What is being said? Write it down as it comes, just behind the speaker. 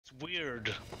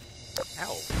Weird.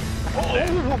 Ow.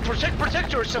 Oh,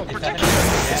 protect yourself, protect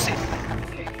yourself.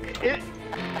 It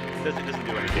doesn't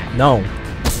do anything. No.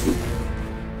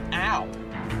 Ow.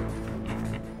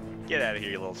 Get out of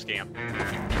here, you little scamp.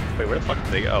 Wait, where the fuck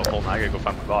did they go? Oh, hold on, I gotta go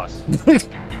find my boss.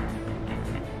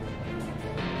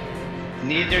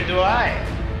 Neither do I.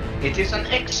 It is an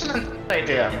excellent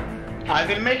idea. I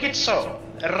will make it so.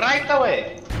 Right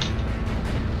away.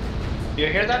 You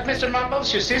hear that, Mr.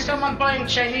 Mumblzz? You see someone buying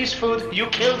Chinese food, you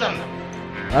kill them.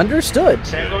 Understood.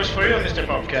 Same goes for you, Mr.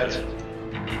 Bobcat.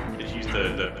 Just use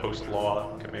the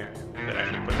post-law command that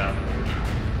actually put down the order.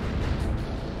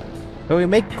 Can we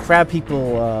make crab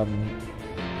people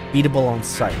beatable on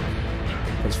sight?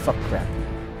 Because fuck crab people.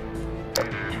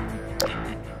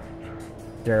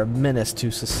 They're a menace to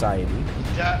society.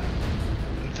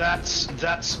 That's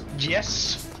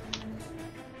yes.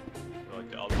 Well,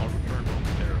 I'll return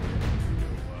momentarily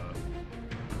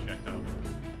to check out.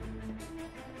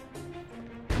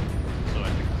 So I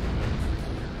think this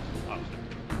is the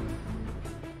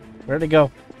opposite. Where'd it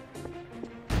go?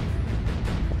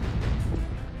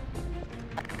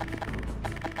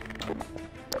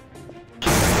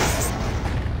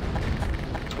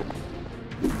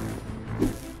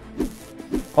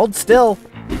 Hold still.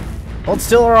 Hold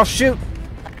still or I'll shoot.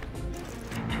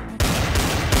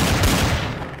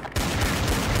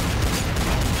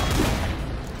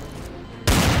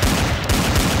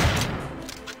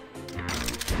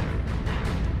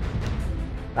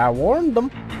 I warned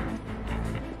them.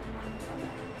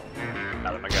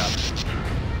 Now that I got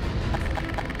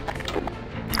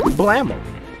Blammo.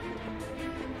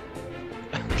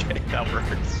 Okay, that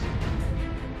works.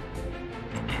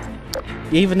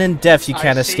 Even in death, you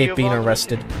can't I see escape you've being already-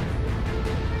 arrested.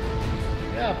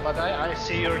 Yeah, but I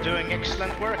see you're doing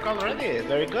excellent work already.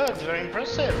 Very good, very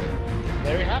impressive.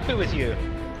 Very happy with you.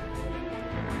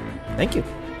 Thank you.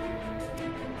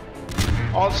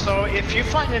 Also, if you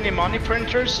find any money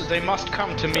printers, they must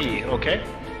come to me, okay?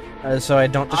 So I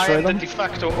don't I destroy am them? the de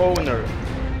facto owner.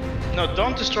 No,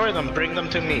 don't destroy them, bring them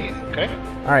to me, okay?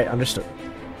 Alright, understood.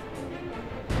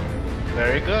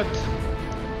 Very good.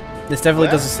 This definitely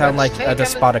Well, doesn't sound let's like a take a-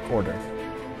 despotic order.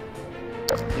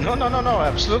 No,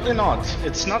 absolutely not.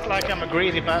 It's not like I'm a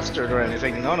greedy bastard or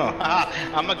anything. No.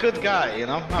 I'm a good guy, you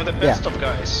know? I'm the best of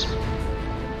guys.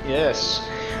 Yes.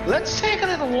 Let's take a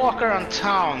little walk around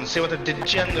town, see what the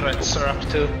degenerates are up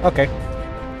to. Okay.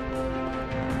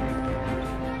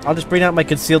 I'll just bring out my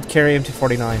concealed carry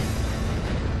MT-49.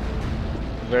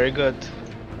 Very good.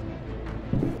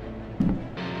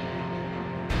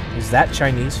 Is that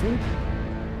Chinese food?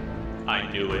 I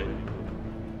knew it.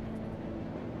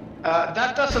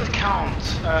 That doesn't count.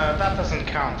 That doesn't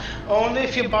count. Only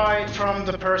if you buy it from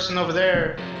the person over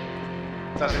there,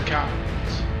 doesn't count.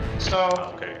 So,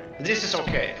 Okay. this is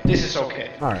okay. This is okay.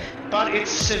 Alright. But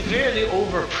it's severely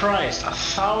overpriced.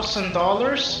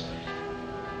 $1,000?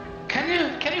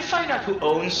 Can you find out who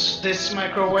owns this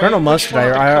microwave? Colonel Which Mustard, one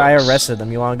of the I cooks? arrested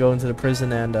him. You want to go into the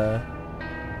prison and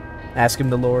ask him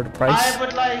to lower the price? I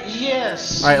would like,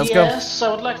 yes. Alright, let's go. Yes, I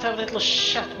would like to have a little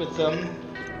chat with them.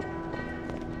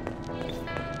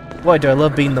 Boy, do I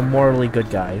love being the morally good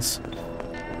guys.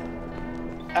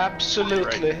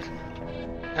 Absolutely.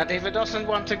 And if he doesn't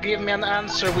want to give me an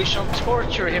answer, we shall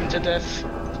torture him to death.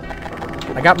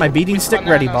 I got my beating stick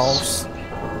ready, Bananas. balls.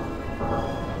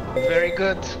 Very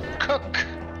good. Cook.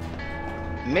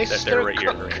 Mr. They're right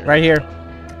here, Cook. right here. Right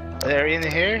here. They're in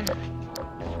here.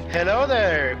 Hello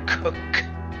there, Cook.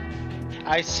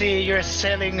 I see you're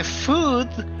selling food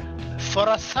for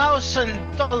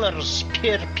 $1,000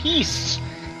 per piece.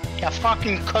 You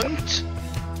fucking cunt.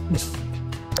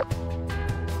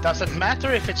 Doesn't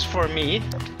matter if it's for me.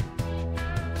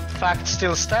 Fact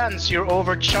still stands, you're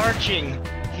overcharging.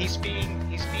 He's being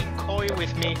coy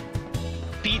with me.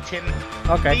 Beat him.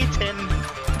 Okay. Beat him.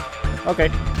 Okay.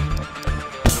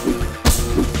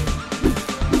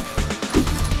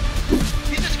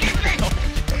 He's escaping!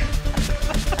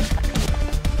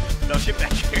 No, shit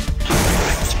back here.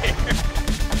 Back here.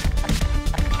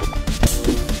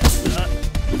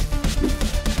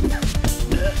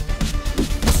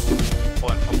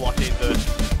 Hold on, I'm blocking the...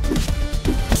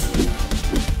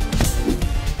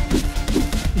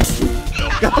 Go,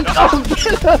 get him!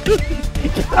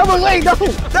 Get out of my way! No!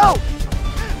 No!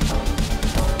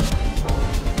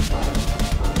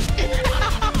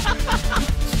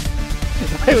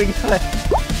 Hey, we got it.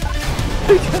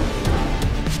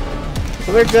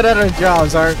 We're good at our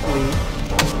jobs, aren't we?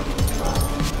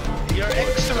 You're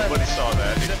excellent. Nobody saw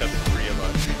that, except the three of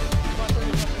us. It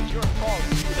wasn't your fault.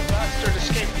 The bastard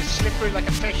escaped. He's slippery like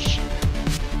a fish.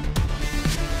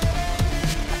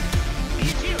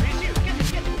 He's here. Get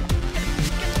him.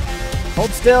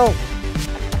 Hold still.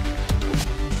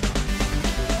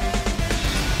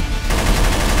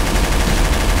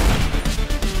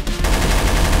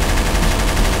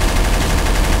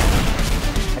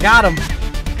 I got him.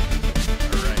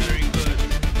 Alright, very good.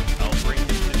 I'll bring him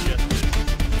to justice.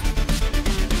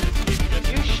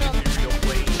 You shut in real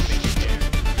ways, think you can.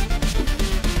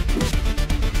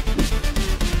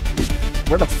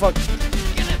 Where the fuck?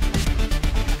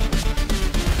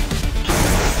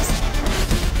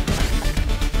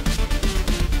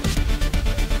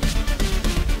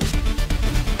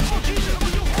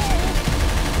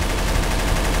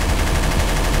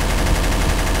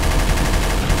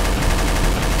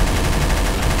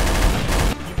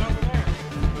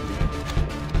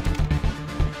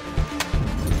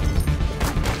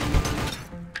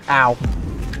 Ow.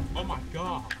 Oh my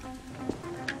god.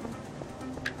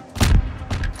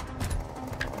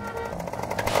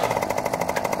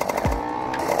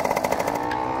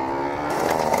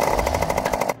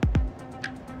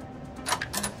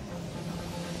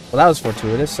 Well, that was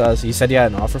fortuitous. So you said you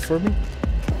had an offer for me?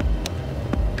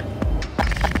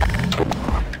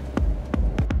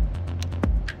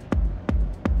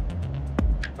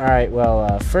 Alright,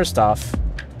 well, first off,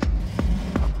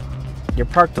 you're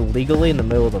parked illegally in the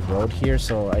middle of the road here,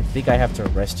 so I think I have to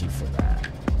arrest you for that.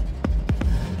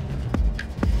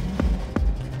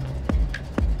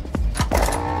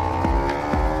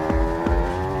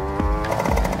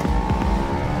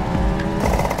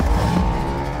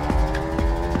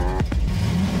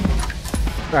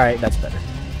 Alright, that's better.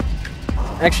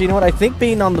 Actually, you know what? I think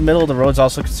being on the middle of the road is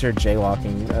also considered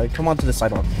jaywalking. Come on to the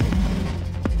sidewalk.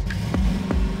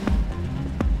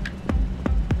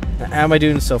 How am I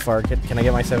doing so far? Can I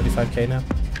get my 75k now?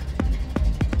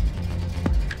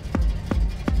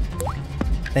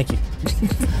 Thank you.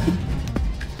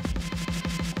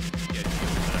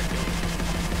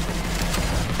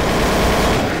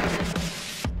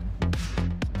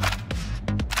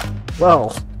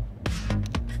 Well,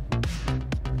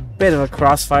 bit of a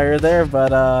crossfire there,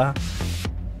 but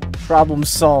problem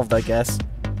solved, I guess.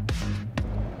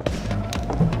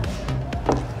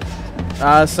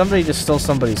 Somebody just stole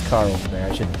somebody's car over there.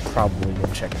 I should probably go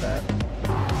check that.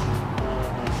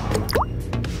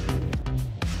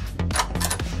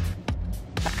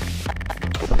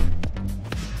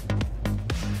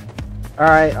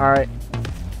 Alright, alright.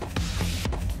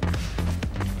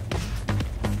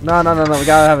 No, we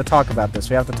gotta have a talk about this.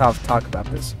 We have to talk about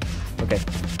this. Okay.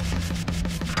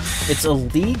 It's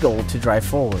illegal to drive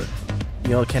forward.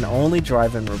 You can only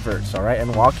drive in reverse, alright?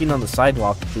 And walking on the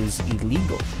sidewalk is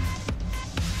illegal.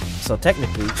 So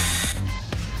technically,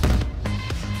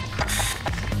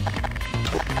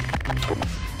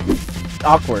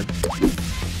 awkward.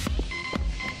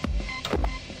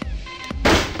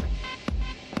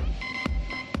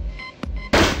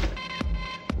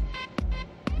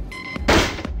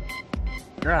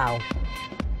 Ow.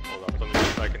 Hold up,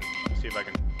 let me see if I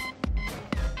can.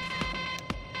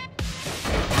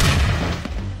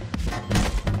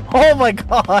 Oh my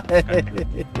god!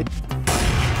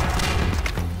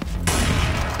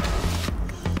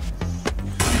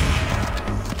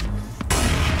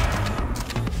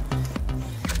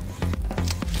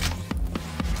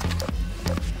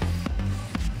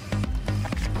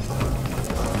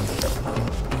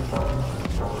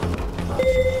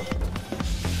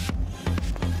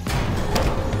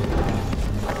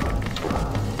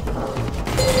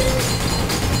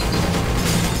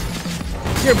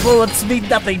 Your bullets mean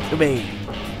nothing to me.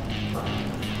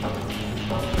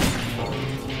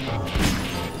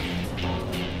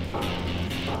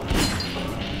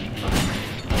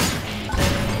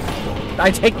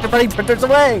 I take the money printers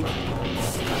away.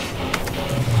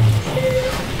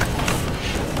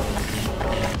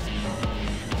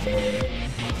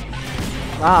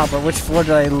 Ah, but which floor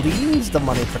did I leave the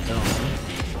money printer on?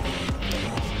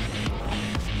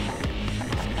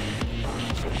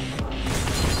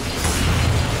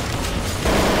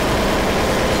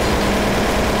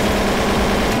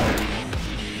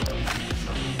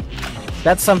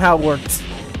 That somehow worked.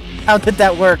 How did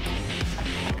that work?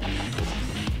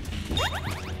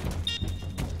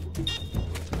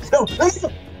 No,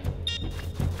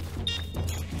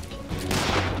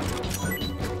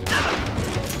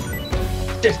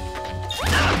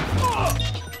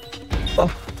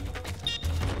 oh.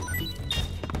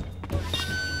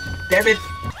 Damn it!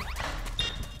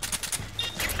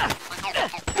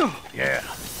 Yeah.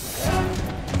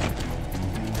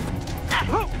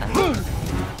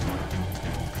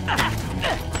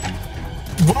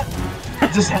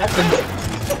 What just happened?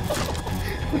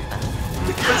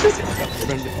 What just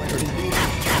happened?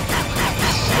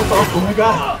 Oh my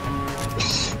god!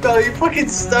 No, you fucking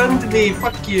stunned me.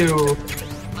 Fuck you.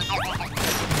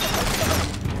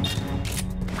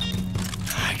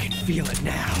 I can feel it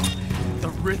now. The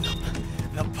rhythm,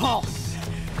 the pulse,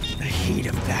 the heat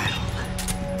of battle.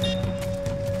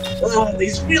 Oh,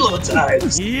 these reload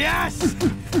times. Yes!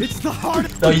 It's the heart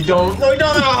of... No, you don't. No, you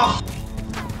don't. Oh.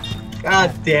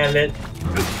 God damn it.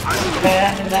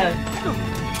 Damn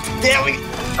it.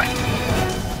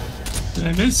 Did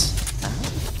I miss?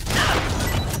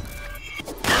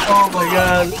 Oh my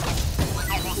god.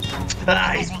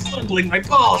 Ah, he's bundling my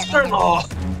balls. Turn off.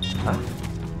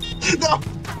 No.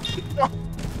 No.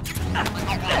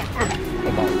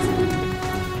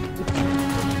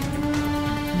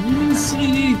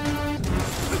 Sweetie.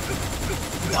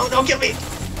 No, don't get me.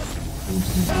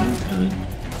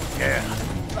 Yeah.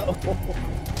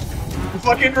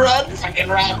 Fucking run. Fucking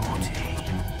run.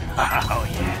 Oh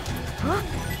yeah.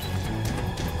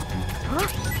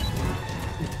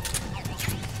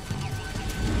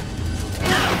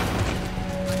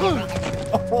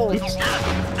 Oh,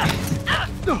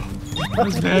 That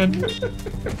was bad.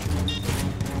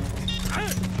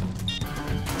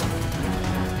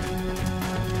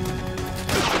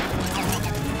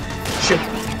 Shit.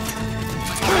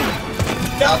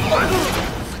 No.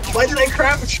 Why did I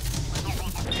crouch?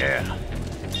 Yeah.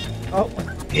 oh!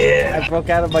 Yeah. I broke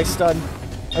out of my stun.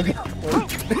 Okay.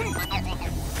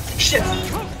 Shit.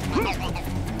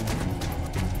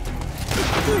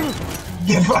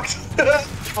 Get fucked.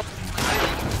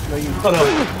 No, you. Oh no.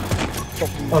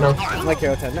 Oh no. My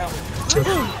carrot time now.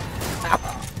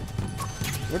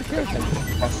 Where'd the carrot time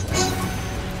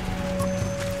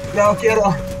go? No, get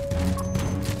off.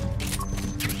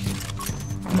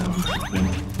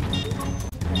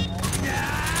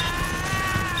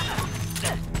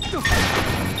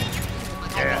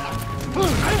 Yeah.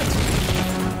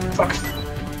 Fuck.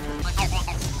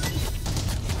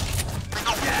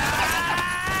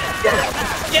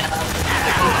 Yeah.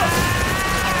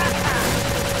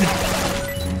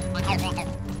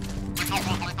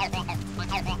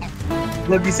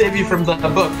 Let me save you from the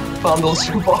book. Bundles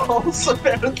your balls,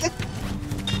 apparently.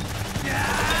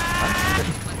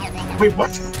 Wait,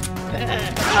 what?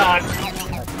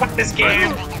 Fuck this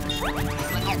game.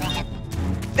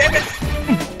 Damn it!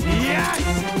 Yes!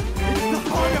 It's the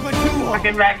heart of a duel!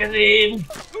 Fucking magazine.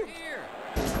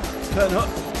 Hut, hut.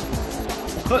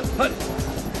 Hut, hut.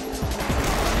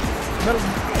 Metal.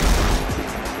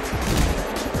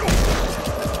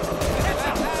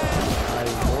 I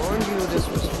warned you this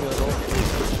was futile.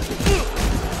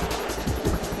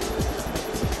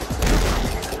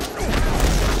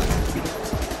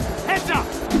 Heads up!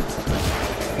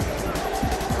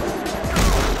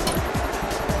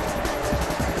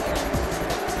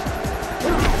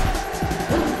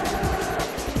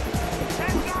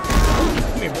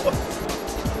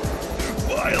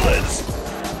 Violence.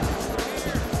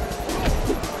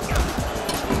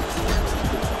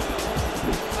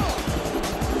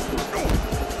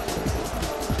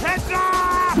 Heads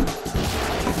up!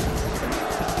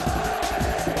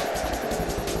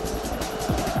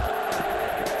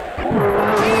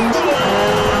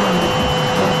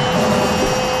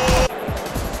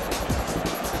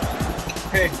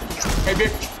 Hey, hey,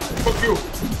 bitch. Fuck you.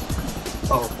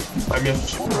 Oh, I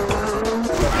missed.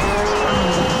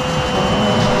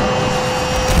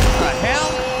 The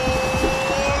hell?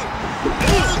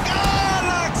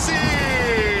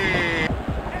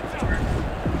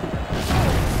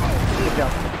 Good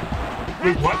job.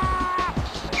 Wait, what?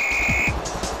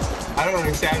 I don't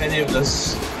understand any of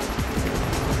this.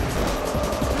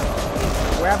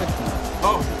 Gravity.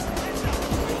 Oh.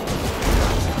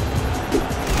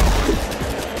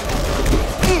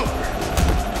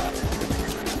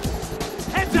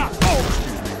 Heads up!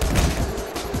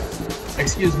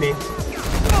 Excuse me.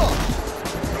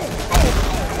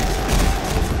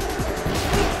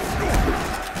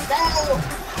 Ball!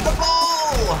 The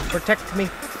ball! Protect me.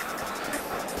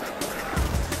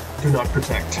 Do not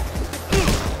protect.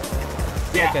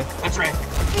 Yeah, Okay. that's right.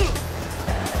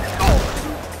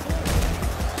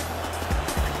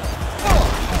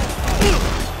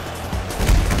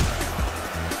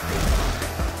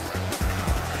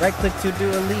 Right click to do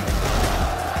a leap.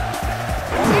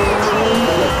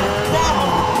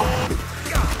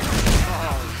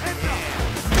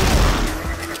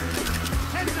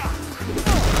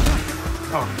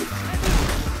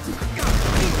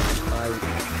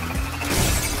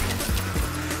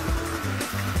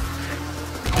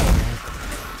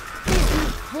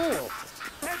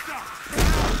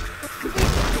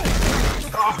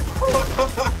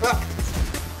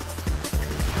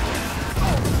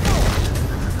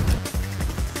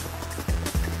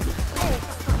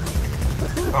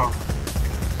 Oh.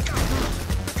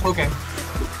 Okay.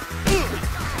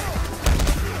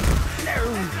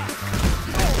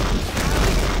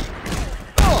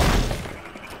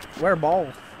 Where ball?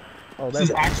 Oh, This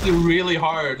is actually really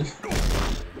hard.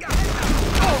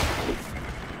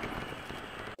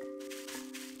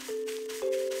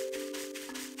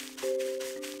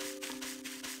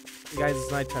 Guys,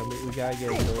 it's nighttime. We gotta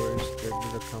get indoors. They're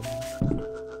coming.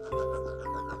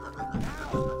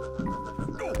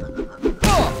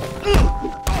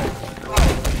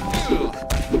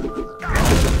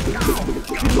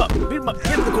 Beat him up,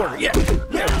 get in the corner, yeah!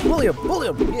 Yeah, bully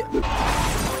him, yeah!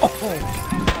 Oh!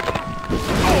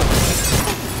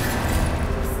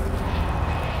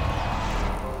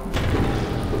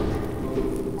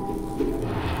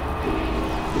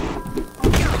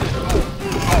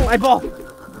 My ball!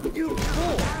 You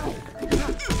fool!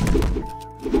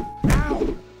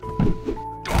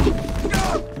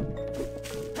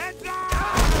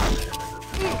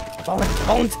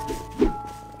 Bones!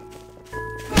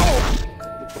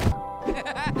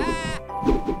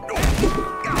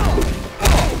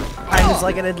 Time is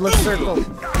like an endless circle.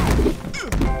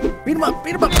 Beat him up!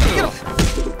 Get him!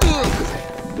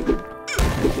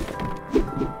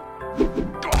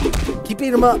 Keep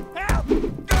beating him up!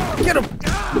 Get him!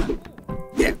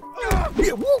 Yeah!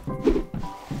 Yeah! Woo!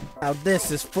 Now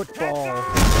this is football.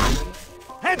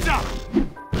 Heads up!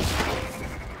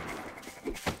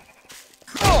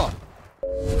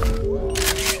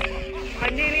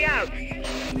 I'm nearly out.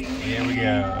 Here we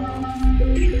go.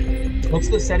 What's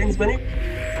the settings menu?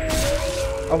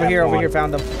 Over here,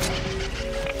 found him.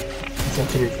 It's up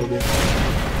to me, Phobia.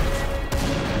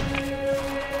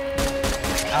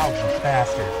 Ow, you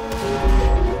bastard.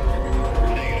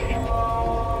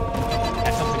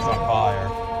 That something's on fire.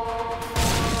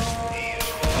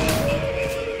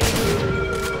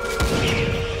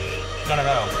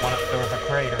 No. There was a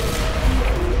crater.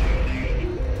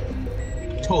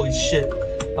 Holy shit.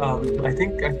 I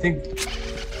think a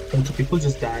bunch of people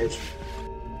just died.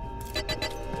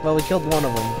 Well, we killed one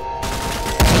of them.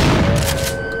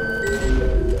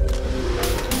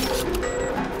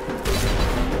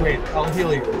 Wait, I'll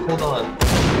heal you. Hold on.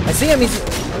 I see him, he's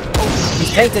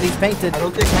painted, I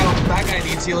don't think that guy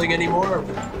needs healing anymore.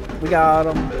 We got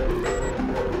him.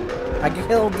 I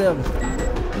killed him.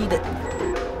 Eat it.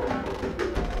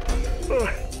 Ooh,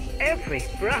 every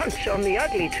branch on the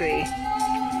ugly tree.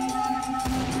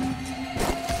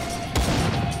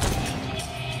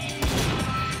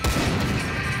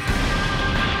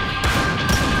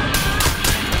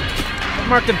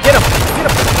 Marked him. Get him.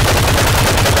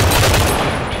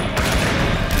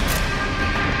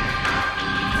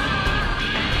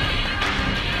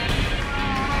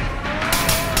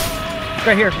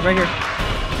 Right here.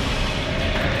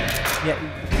 Yeah.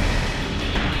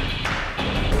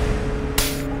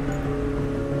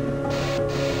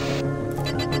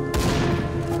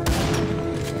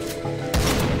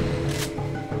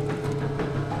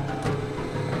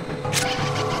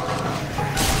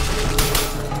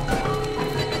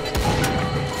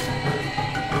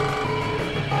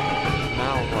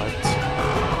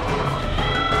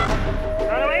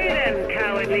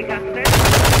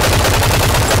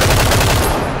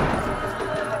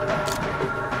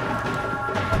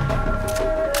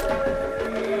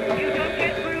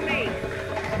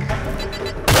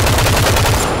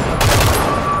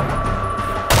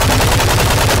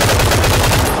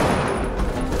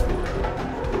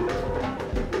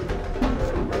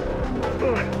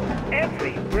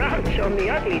 On the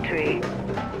ugly tree.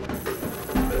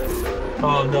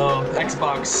 Oh no,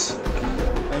 Xbox.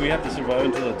 And we have to survive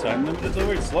until the time limit is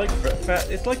over. It's like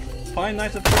Five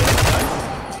Nights at Freddy's.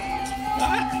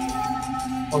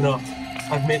 Oh no,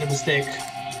 I've made a mistake.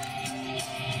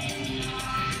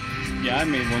 Yeah, I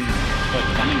made one by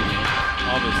cunning me.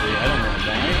 Obviously, I don't want to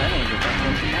die. I want to go back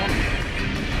home to mom.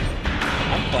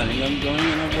 I'm planning on going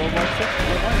in a World War VI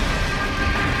for life.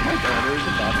 My daughter is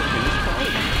about to finish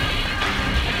college.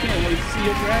 I can't wait to see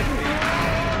her graduate.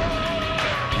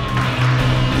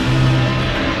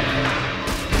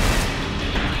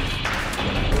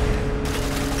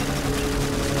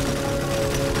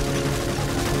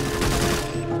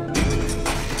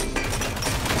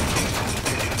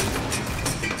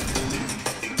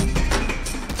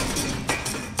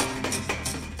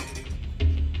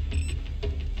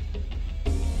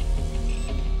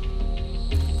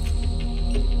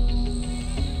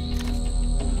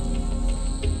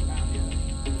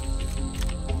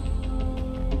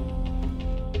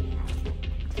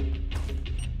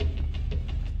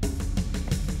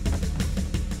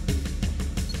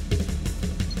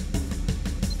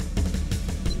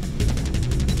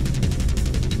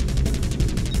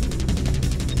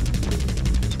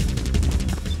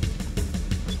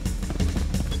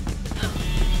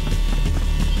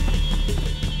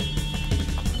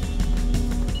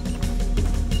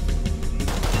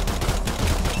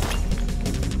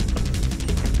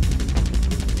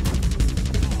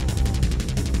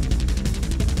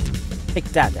 Take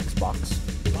that, Xbox.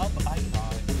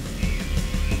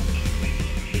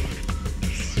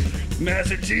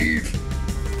 Master Chief!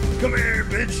 Come here,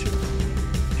 bitch!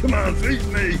 Come on, feed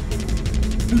me!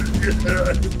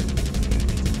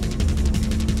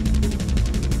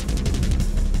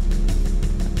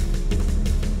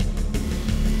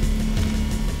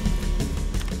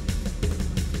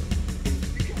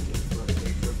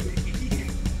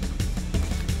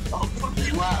 I'll fuck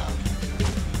you up.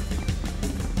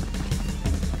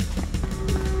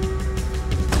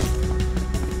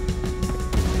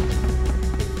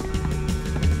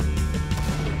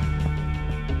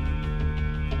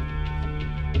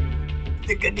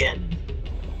 Think again.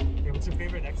 Hey, what's your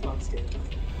favorite Xbox game?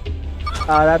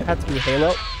 That'd have to be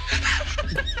Halo.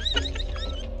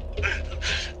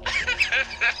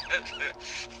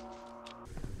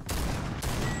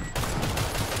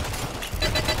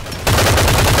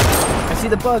 I see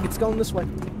the bug. It's going this way.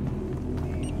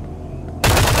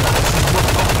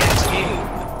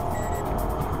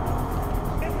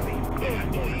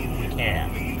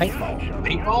 Paintball.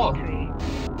 Paintball.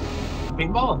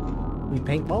 Paintball. We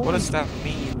paintball? What does that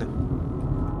mean?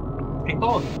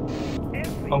 Paintball.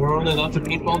 Oh, we're only allowed to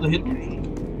paintball the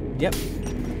hidden? Yep.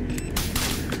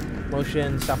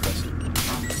 Motion southwest.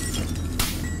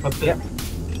 Up there. Yep.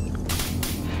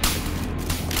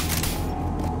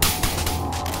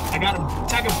 I got him.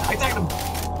 Tag him. I tagged him.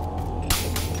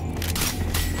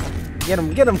 Get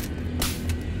him. Get him.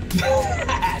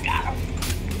 I got him.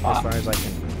 As far as I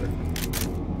can remember.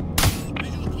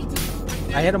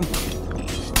 I hit him.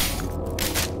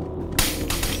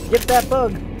 Get that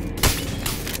bug.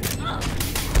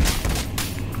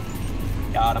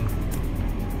 Got him.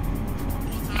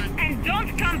 And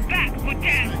don't come back,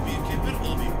 Putin!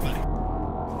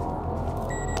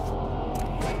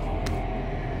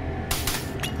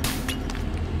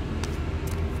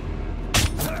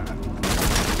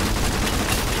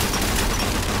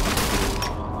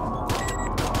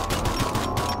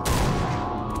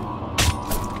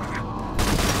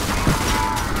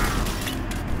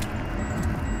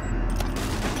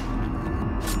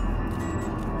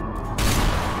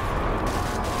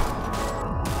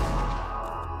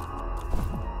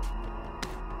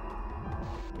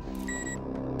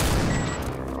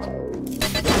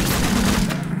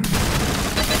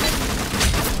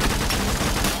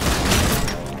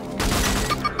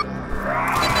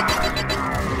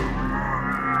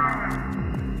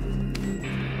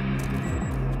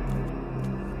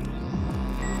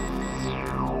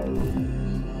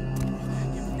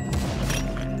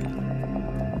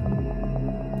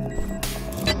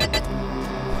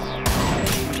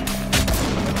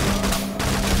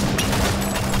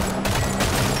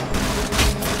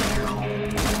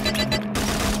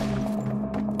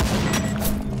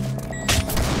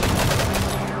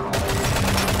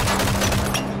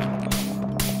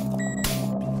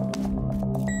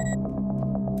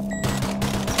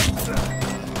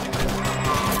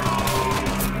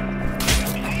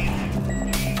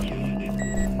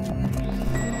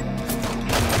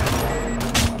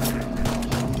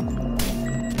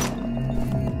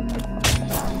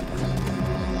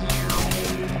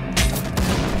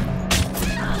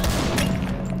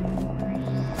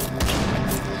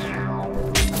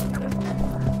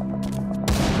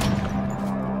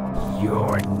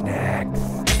 You're next.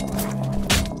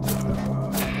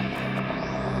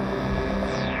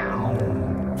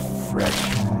 Fresh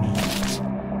meat.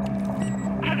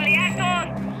 Ugly asshole!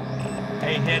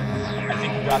 Hey, Hit, I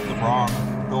think you got the wrong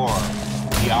door.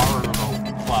 The Hour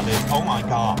Club is. Oh my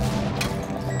god.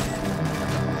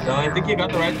 No, I think you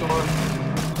got the right door.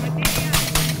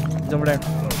 He's over there.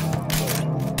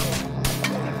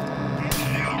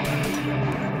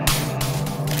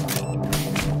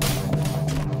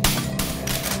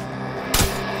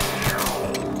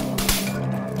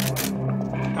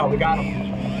 Oh, we got him.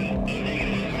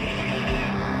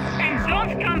 And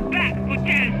don't come back,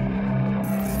 Putin!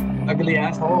 Ugly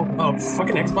asshole. Oh,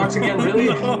 fucking Xbox again, really?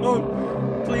 No,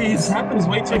 please. This happens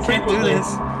way too I can't do frequently. this.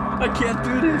 I can't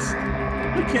do this.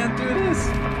 I can't do this.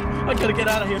 I gotta get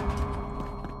out of here.